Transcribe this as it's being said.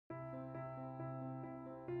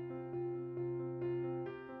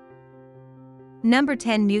Number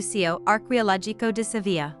 10. Museo Arqueológico de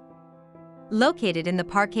Sevilla. Located in the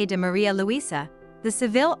Parque de Maria Luisa, the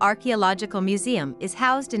Seville Archaeological Museum is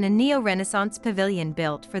housed in a neo-Renaissance pavilion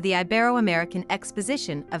built for the Ibero-American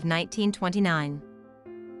Exposition of 1929.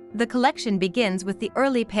 The collection begins with the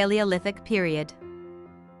early Paleolithic period,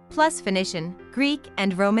 plus Phoenician, Greek,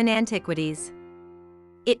 and Roman antiquities.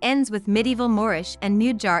 It ends with medieval Moorish and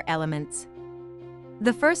Mudejar elements.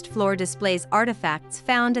 The first floor displays artifacts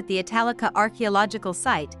found at the Italica archaeological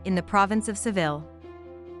site in the province of Seville.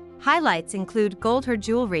 Highlights include gold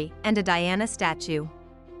jewelry and a Diana statue.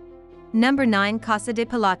 Number 9. Casa de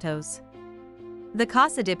Pilatos. The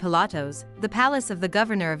Casa de Pilatos, the palace of the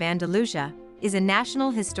governor of Andalusia, is a national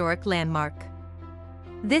historic landmark.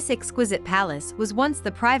 This exquisite palace was once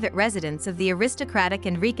the private residence of the aristocratic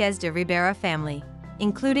Enriquez de Ribera family,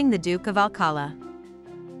 including the Duke of Alcala.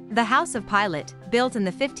 The House of Pilate, built in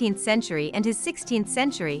the 15th century and his 16th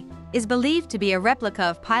century, is believed to be a replica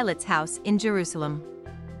of Pilate's house in Jerusalem.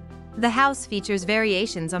 The house features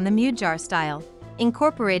variations on the Mudejar style,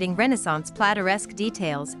 incorporating Renaissance plateresque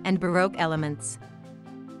details and Baroque elements.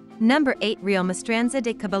 Number 8. Real Maestranza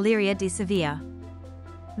de Caballeria de Sevilla.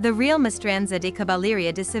 The Real Maestranza de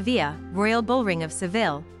Caballeria de Sevilla, Royal Bullring of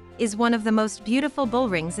Seville, is one of the most beautiful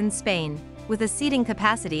bullrings in Spain, with a seating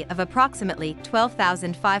capacity of approximately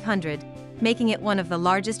 12,500, making it one of the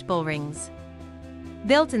largest bullrings.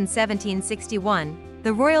 Built in 1761,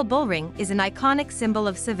 the Royal Bullring is an iconic symbol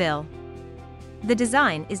of Seville. The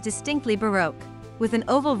design is distinctly Baroque, with an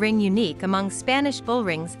oval ring unique among Spanish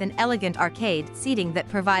bullrings and elegant arcade seating that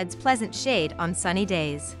provides pleasant shade on sunny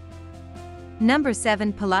days. Number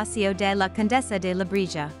 7. Palacio de la Condesa de la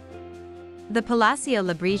Brija. The Palacio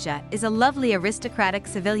La Brija is a lovely aristocratic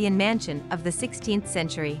civilian mansion of the 16th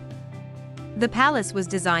century. The palace was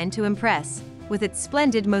designed to impress, with its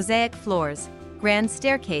splendid mosaic floors, grand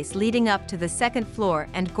staircase leading up to the second floor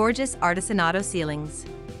and gorgeous artisanado ceilings.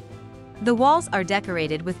 The walls are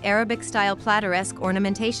decorated with Arabic-style plateresque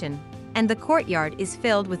ornamentation, and the courtyard is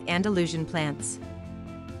filled with Andalusian plants.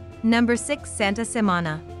 Number 6. Santa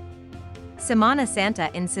Semana. Semana Santa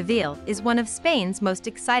in Seville is one of Spain's most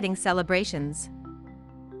exciting celebrations.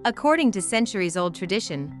 According to centuries-old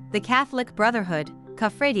tradition, the Catholic Brotherhood,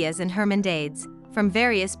 cofradias and hermandades, from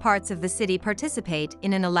various parts of the city participate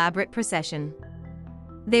in an elaborate procession.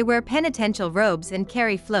 They wear penitential robes and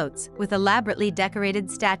carry floats with elaborately decorated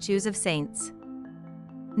statues of saints.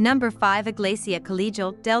 Number 5. Iglesia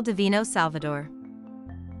Colegial del Divino Salvador.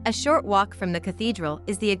 A short walk from the cathedral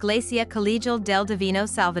is the Iglesia Colegial del Divino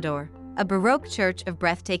Salvador, a Baroque church of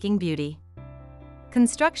breathtaking beauty.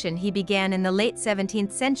 Construction began in the late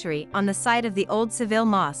 17th century on the site of the old Seville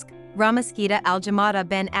Mosque, Ramesquita al-Jamada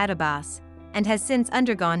ben Abbas, and has since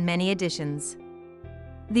undergone many additions.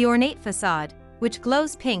 The ornate facade, which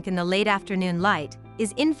glows pink in the late afternoon light,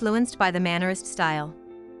 is influenced by the Mannerist style.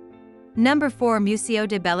 Number 4. Museo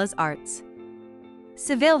de Bellas Artes.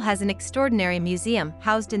 Seville has an extraordinary museum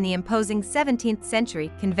housed in the imposing 17th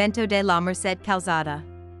century Convento de la Merced Calzada.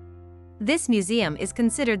 This museum is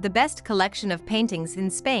considered the best collection of paintings in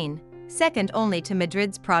Spain, second only to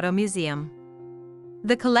Madrid's Prado Museum.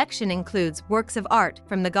 The collection includes works of art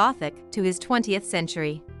from the Gothic to his 20th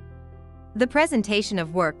century. The presentation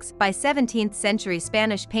of works by 17th century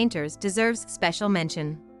Spanish painters deserves special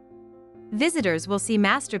mention. Visitors will see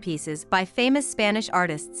masterpieces by famous Spanish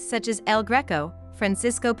artists such as El Greco,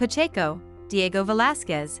 Francisco Pacheco, Diego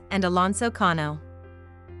Velázquez, and Alonso Cano.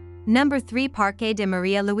 Number 3. Parque de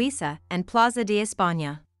Maria Luisa and Plaza de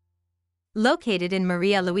España. Located in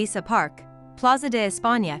Maria Luisa Park, Plaza de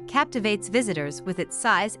España captivates visitors with its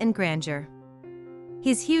size and grandeur.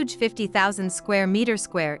 His huge 50,000 square meter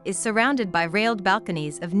square is surrounded by railed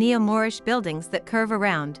balconies of neo-Moorish buildings that curve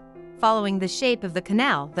around, following the shape of the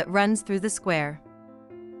canal that runs through the square.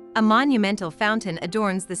 A monumental fountain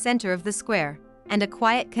adorns the center of the square, and a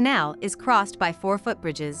quiet canal is crossed by 4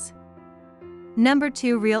 footbridges. Number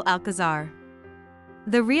 2. Real Alcazar.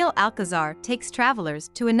 The Real Alcazar takes travelers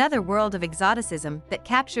to another world of exoticism that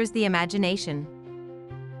captures the imagination.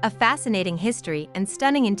 A fascinating history and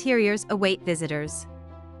stunning interiors await visitors.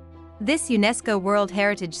 This UNESCO World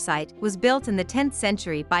Heritage Site was built in the 10th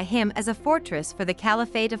century by him as a fortress for the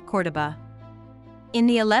Caliphate of Córdoba. In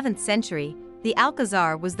the 11th century, the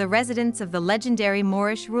Alcazar was the residence of the legendary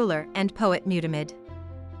Moorish ruler and poet Muhammad.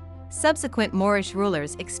 Subsequent Moorish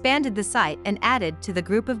rulers expanded the site and added to the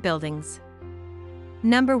group of buildings.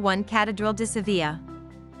 Number 1. Catedral de Sevilla.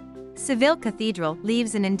 Seville Cathedral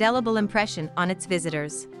leaves an indelible impression on its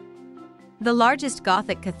visitors. The largest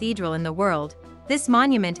Gothic cathedral in the world, this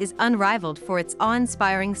monument is unrivaled for its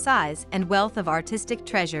awe-inspiring size and wealth of artistic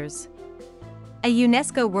treasures. A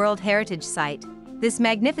UNESCO World Heritage Site, this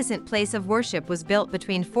magnificent place of worship was built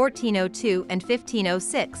between 1402 and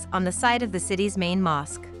 1506 on the site of the city's main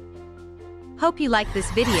mosque. Hope you liked this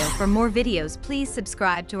video. For more videos, please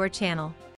subscribe to our channel.